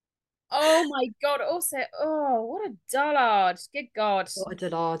 Oh my God. Also, oh, what a dullard. Good God. What a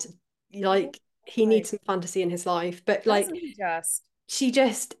dullard. Like he Why? needs some fantasy in his life. But like Doesn't he just? she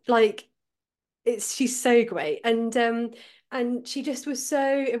just like she's so great. And she just was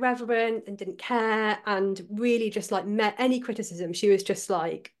so irreverent and didn't care and really just like met any criticism. She was just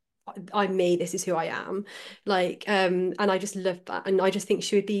like, I'm me, this is who I am. Like, and I just loved that. And I just think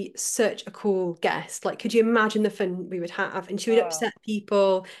she would be such a cool guest. Like, could you imagine the fun we would have? And she would Oh, upset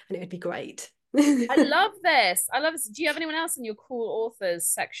people and it would be great. I love this. I love this. Do you have anyone else in your cool authors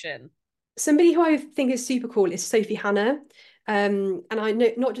section? Somebody who I think is super cool is Sophie Hannah. And I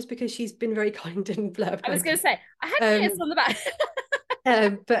know not just because she's been very kind and blah I blah was going to blah. say, I had notes Um, on the back.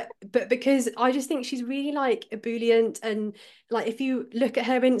 but because I just think she's really like ebullient, and like if you look at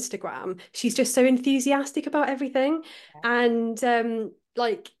her Instagram, she's just so enthusiastic about everything, and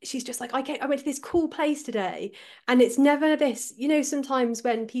like she's just like I went to this cool place today, and it's never this, you know, sometimes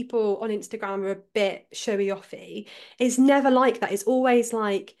when people on Instagram are a bit showy offy, it's never like that. It's always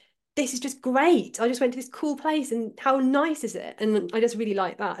like, this is just great. I just went to this cool place, and how nice is it? And I just really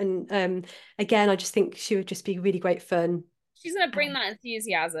like that. And again, I just think she would just be really great fun. She's going to bring that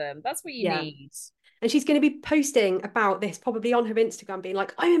enthusiasm. That's what you Yeah. need. And she's going to be posting about this probably on her Instagram, being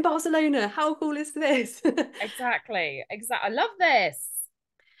like, I'm in Barcelona. How cool is this? Exactly. Exactly. I love this.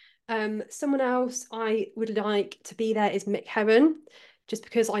 Someone else I would like to be there is Mick Herron, just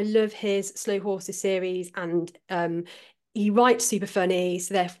because I love his Slow Horses series, and he writes super funny.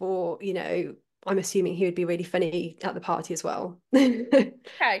 So therefore, you know, I'm assuming he would be really funny at the party as well.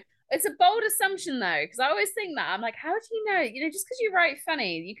 Okay. It's a bold assumption though, because I always think that. I'm like, how do you know? You know, just because you write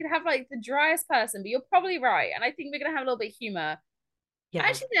funny, you could have like the driest person, but you're probably right. And I think we're going to have a little bit of humor. I Yeah.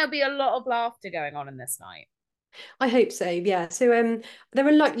 actually think there'll be a lot of laughter going on in this night. I hope so, yeah. So there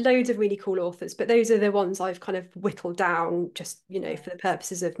are like loads of really cool authors, but those are the ones I've kind of whittled down just, you know, for the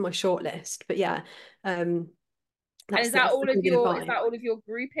purposes of my shortlist. But yeah, um And that's definitely the is vibe. that all of your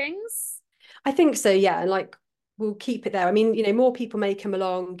groupings? I think so, yeah. And like we'll keep it there. I mean, you know, more people may come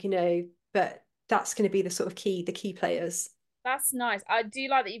along, you know, but that's going to be the sort of the key players. That's nice. I do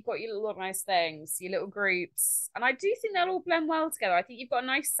like that you've got your little organized things, your little groups, and I do think they'll all blend well together. I think you've got a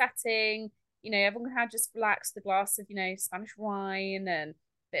nice setting. You know, everyone can have just relax the glass of, you know, Spanish wine and a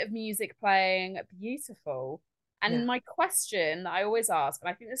bit of music playing. Beautiful. Yeah. And my question that I always ask, and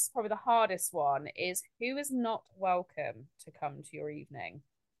I think this is probably the hardest one, is who is not welcome to come to your evening?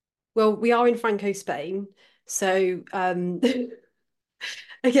 Well, we are in Franco, Spain. So No,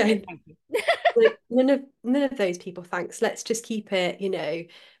 again, thank you. like none of those people, thanks. Let's just keep it, you know,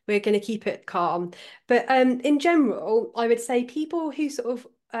 we're going to keep it calm. But in general, I would say people who sort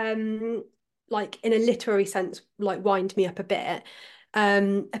of like in a literary sense like wind me up a bit are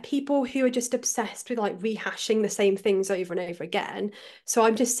people who are just obsessed with like rehashing the same things over and over again. So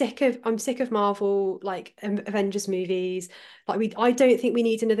I'm sick of Marvel like Avengers movies. Like I don't think we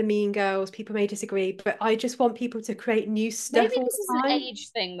need another Mean Girls. People may disagree, but I just want people to create new Maybe stuff all this is the an time. age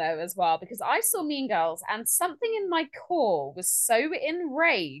thing though as well, because I saw Mean Girls and something in my core was so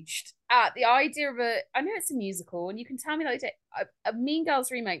enraged at the idea of I know it's a musical and you can tell me like a Mean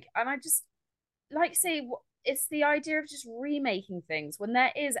Girls remake, and I just like say it's the idea of just remaking things when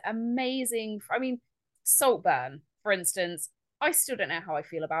there is amazing. I mean, Saltburn, for instance, I still don't know how I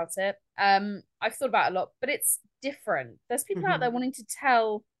feel about it. I've thought about it a lot, but it's different. There's people out there Mhm. wanting to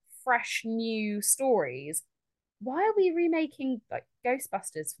tell fresh new stories. Why are we remaking like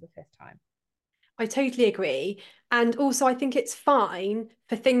Ghostbusters for the fifth time? I totally agree. And also, I think it's fine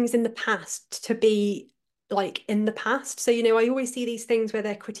for things in the past to be like in the past. So, you know, I always see these things where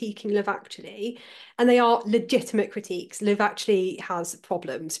they're critiquing Love Actually, and they are legitimate critiques. Love Actually has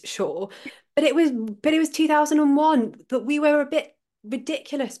problems, sure. But it was 2001 that we were a bit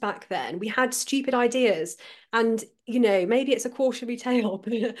ridiculous back then. We had stupid ideas. And, you know, maybe it's a cautionary tale,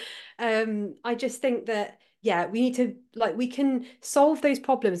 but I just think that yeah, we need to like we can solve those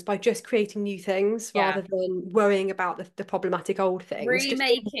problems by just creating new things Yeah, rather than worrying about the problematic old things. Just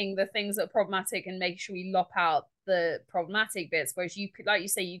remaking the things that are problematic and make sure we lop out the problematic bits. Whereas you could, like you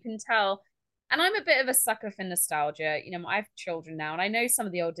say, you can tell. And I'm a bit of a sucker for nostalgia. You know, I have children now, and I know some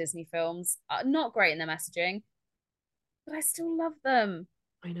of the old Disney films are not great in their messaging, but I still love them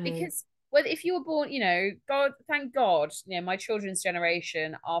I know. because whether if you were born, you know, God, thank God, you know, my children's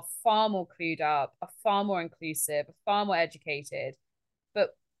generation are far more clued up, are far more inclusive, are far more educated.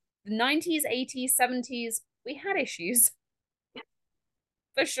 But the 90s, 80s, 70s, we had issues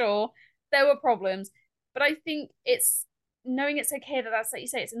for sure. There were problems, but I think it's knowing it's okay that that's like you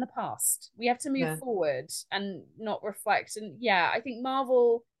say, it's in the past. We have to move Yeah. forward and not reflect. And yeah, I think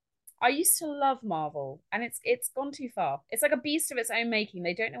Marvel. I used to love Marvel, and it's gone too far. It's like a beast of its own making.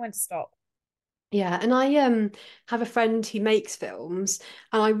 They don't know when to stop. Yeah, and I have a friend who makes films,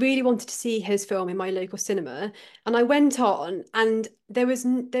 and I really wanted to see his film in my local cinema. And I went on, and there was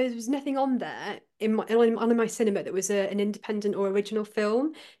nothing on there on my cinema that was an independent or original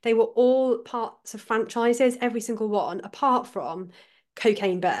film. They were all parts of franchises, every single one, apart from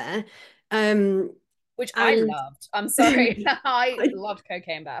Cocaine Bear. Um, Which I and loved. I'm sorry. I loved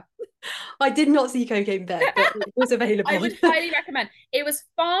Cocaine Bear. I did not see Cocaine Bear, but it was I available. would highly recommend. It was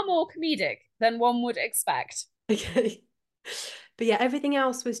far more comedic than one would expect. Okay. But yeah, everything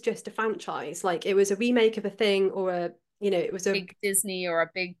else was just a franchise. Like it was a remake of a thing or It was a Big Disney or a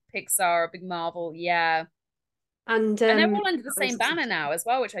big Pixar or a big Marvel. Yeah. and And they're all under the that same was banner now as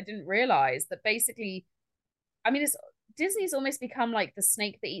well, which I didn't realize that basically, I mean, it's Disney's almost become like the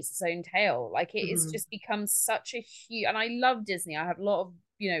snake that eats its own tail. Like it is Mhm. just become such a huge, and I love Disney. I have a lot of,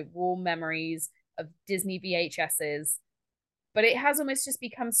 warm memories of Disney VHSs, but it has almost just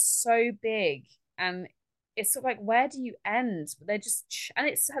become so big. And it's sort of like, where do you end? They're just, and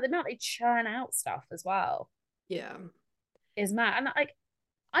it's the amount they churn out stuff as well Yeah. is mad. And like,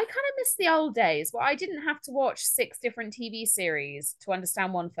 I kind of miss the old days where I didn't have to watch six different TV series to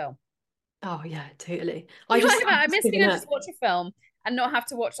understand one film. Oh yeah, totally. You know what I mean? I've I just miss being given able to up. just watch a film and not have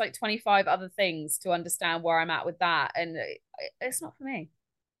to watch like 25 other things to understand where I'm at with that. And it's not for me.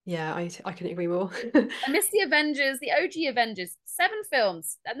 Yeah, I couldn't agree more. I miss the Avengers, the OG Avengers, 7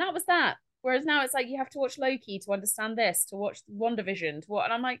 films, and that was that. Whereas now it's like you have to watch Loki to understand this, to watch WandaVision, to what,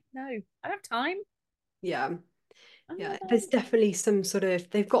 and I'm like, no, I don't have time. Yeah. I don't Yeah, have there's time. definitely some sort of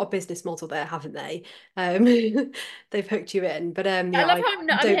they've got a business model there, haven't they? They've hooked you in. But I yeah, love I how I'm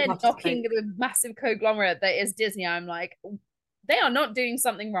don't here knocking participate. the massive conglomerate that is Disney. I'm like, they are not doing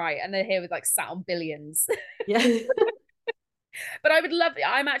something right, and they're here with like sat on billions. Yeah. But I would love it.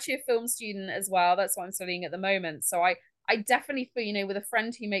 I'm actually a film student as well. That's what I'm studying at the moment. So I definitely feel, with a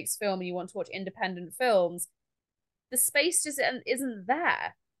friend who makes film and you want to watch independent films, the space just isn't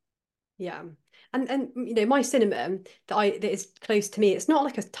there. Yeah. And my cinema that is close to me, it's not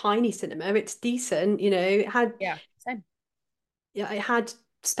like a tiny cinema, it's decent, it had Yeah, same. yeah, it had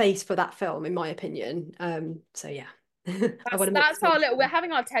space for that film in my opinion. So yeah. I That's want to make that's our space little. for We're it.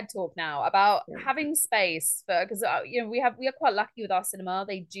 having our TED talk now about Yeah. having space for, because we are quite lucky with our cinema.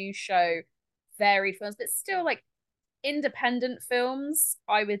 They do show varied films, but still like independent films,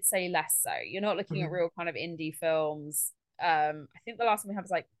 I would say less so. You're not looking at Mhm. real kind of indie films. I think the last one we had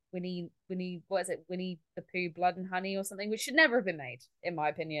was like Winnie, what is it? Winnie the Pooh, Blood and Honey or something, which should never have been made, in my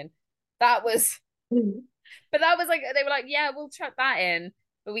opinion. That was, but that was like they were like, yeah, we'll chuck that in,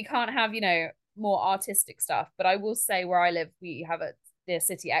 but we can't have more artistic stuff. But I will say where I live, we have a the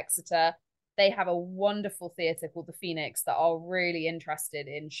city Exeter. They have a wonderful theatre called the Phoenix that are really interested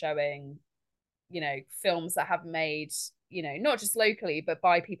in showing films that have made, not just locally, but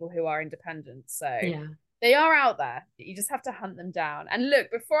by people who are independent. So Yeah. they are out there. You just have to hunt them down. And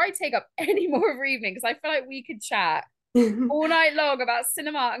look, before I take up any more of your evening, because I feel like we could chat all night long about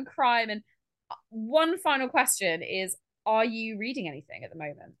cinema and crime. And one final question is, are you reading anything at the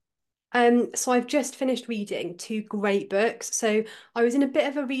moment? So I've just finished reading two great books. So I was in a bit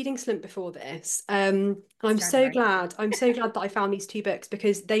of a reading slump before this. And It's January. I'm so glad that I found these two books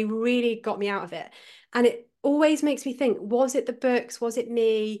because they really got me out of it. And it always makes me think, was it the books? Was it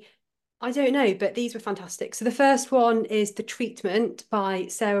me? I don't know, but these were fantastic. So the first one is The Treatment by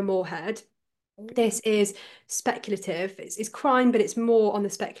Sarah Moorhead. Ooh. This is speculative. It's crime, but it's more on the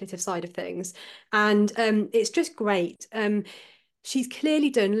speculative side of things. And it's just great. She's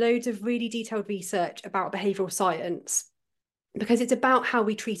clearly done loads of really detailed research about behavioural science because it's about how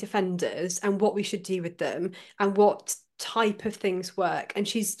we treat offenders and what we should do with them and what type of things work. And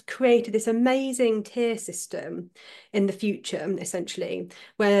she's created this amazing tier system in the future, essentially,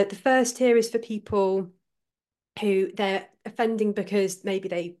 where the first tier is for people who they're offending because maybe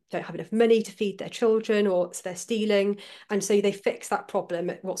they don't have enough money to feed their children or so they're stealing. And so they fix that problem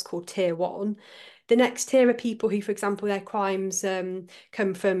at what's called tier one. The next tier are people who, for example, their crimes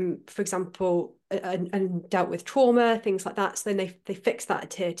come from, for example, and dealt with trauma, things like that. So then they fix that at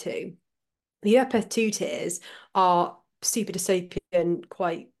tier two. The upper two tiers are super dystopian,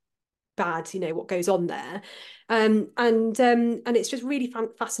 quite bad, what goes on there. And it's just really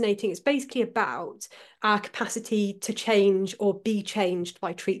fascinating. It's basically about our capacity to change or be changed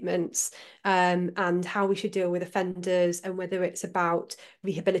by treatments, and how we should deal with offenders, and whether it's about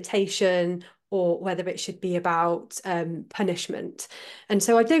rehabilitation or whether it should be about punishment. And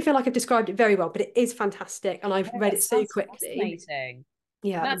so I don't feel like I've described it very well, but it is fantastic, and I've No, read that it so sounds quickly. fascinating. And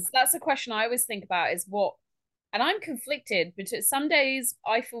Yeah. that's a question I always think about is what, and I'm conflicted because some days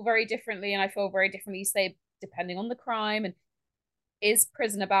I feel very differently and I feel very differently, you say, depending on the crime. And is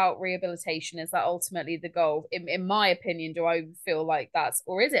prison about rehabilitation? Is that ultimately the goal? In my opinion, do I feel like that's,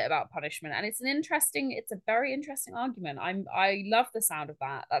 or is it about punishment? And it's a very interesting argument. I love the sound of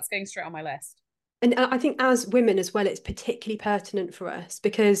that. That's going straight on my list. And I think as women as well, it's particularly pertinent for us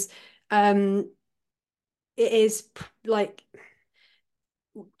because um, it is like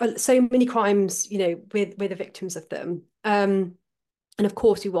so many crimes, we're the victims of them. And of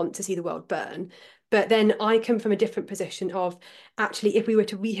course, we want to see the world burn. But then I come from a different position of actually, if we were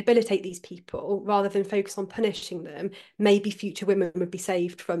to rehabilitate these people rather than focus on punishing them, maybe future women would be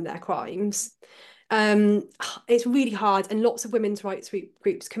saved from their crimes. um, it's really hard, and lots of women's rights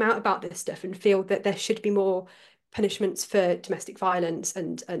groups come out about this stuff and feel that there should be more punishments for domestic violence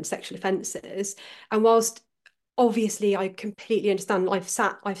and sexual offences. And whilst obviously I completely understand, I've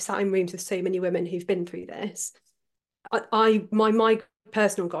sat in rooms with so many women who've been through this. My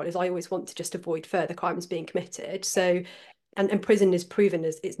personal goal is I always want to just avoid further crimes being committed. So, and prison is proven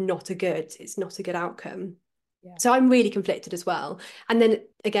as it's not a good outcome. Yeah. So I'm really conflicted as well. And then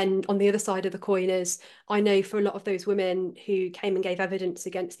again, on the other side of the coin is I know for a lot of those women who came and gave evidence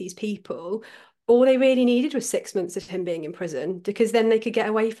against these people, all they really needed was 6 months of him being in prison because then they could get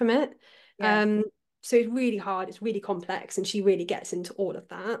away from it. Yeah. So it's really hard, it's really complex, and she really gets into all of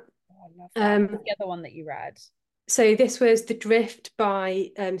that. Oh, I love that. What's the other one that you read? So this was The Drift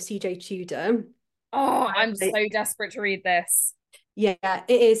by CJ Tudor. Oh, I'm Uh, so desperate to read this. Yeah,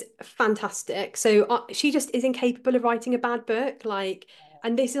 it is fantastic. So she just is incapable of writing a bad book. Like,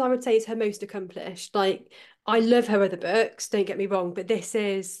 and this is, I would say, is her most accomplished. Like, I love her other books, don't get me wrong, but this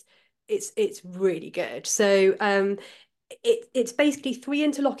is, it's really good. So, it's basically three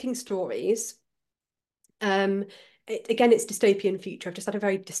interlocking stories. Again, it's dystopian future. I've just had a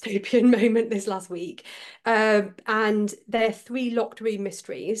very dystopian moment this last week, and they're three locked room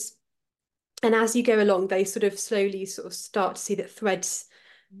mysteries. And as you go along, they slowly start to see that threads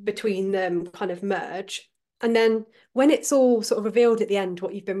between them kind of merge. And then when it's all sort of revealed at the end,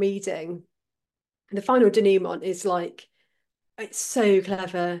 what you've been reading, the final denouement is like, it's so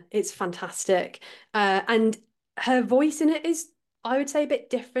clever. It's fantastic. And her voice in it is, I would say, a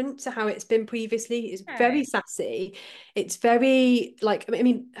bit different to how it's been previously. It's Okay. very sassy. It's very like, I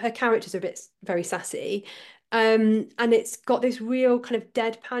mean, her characters are a bit very sassy. And it's got this real kind of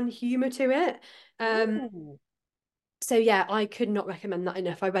deadpan humor to it. Um, Ooh. so yeah, I could not recommend that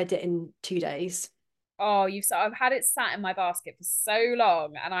enough. I read it in 2 days. Oh, I've had it sat in my basket for so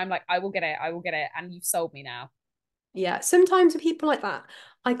long, and I'm like, I will get it, I will get it, and you've sold me now. Yeah, sometimes with people like that,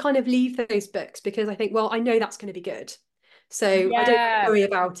 I kind of leave those books because I think, well, I know that's going to be good. So I don't Yeah. worry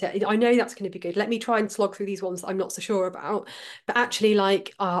about it. I know that's going to be good. Let me try and slog through these ones that I'm not so sure about. But actually,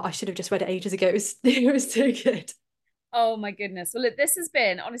 like, I should have just read it ages ago. It was so good. Oh my goodness. Well, look, this has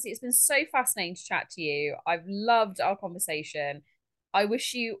been honestly, it's been so fascinating to chat to you. I've loved our conversation. I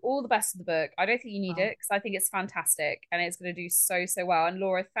wish you all the best of the book. I don't think you need Oh, it because I think it's fantastic and it's going to do so, so well. And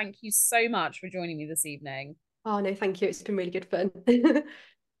Laura, thank you so much for joining me this evening. oh no, thank you. It's been really good fun.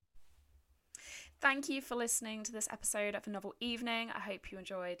 Thank you for listening to this episode of A Novel Evening. I hope you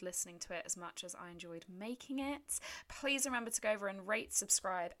enjoyed listening to it as much as I enjoyed making it. Please remember to go over and rate,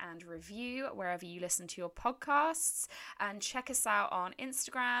 subscribe, and review wherever you listen to your podcasts. And check us out on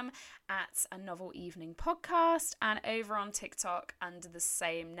Instagram at A Novel Evening Podcast and over on TikTok under the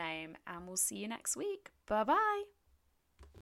same name. And we'll see you next week. Bye bye.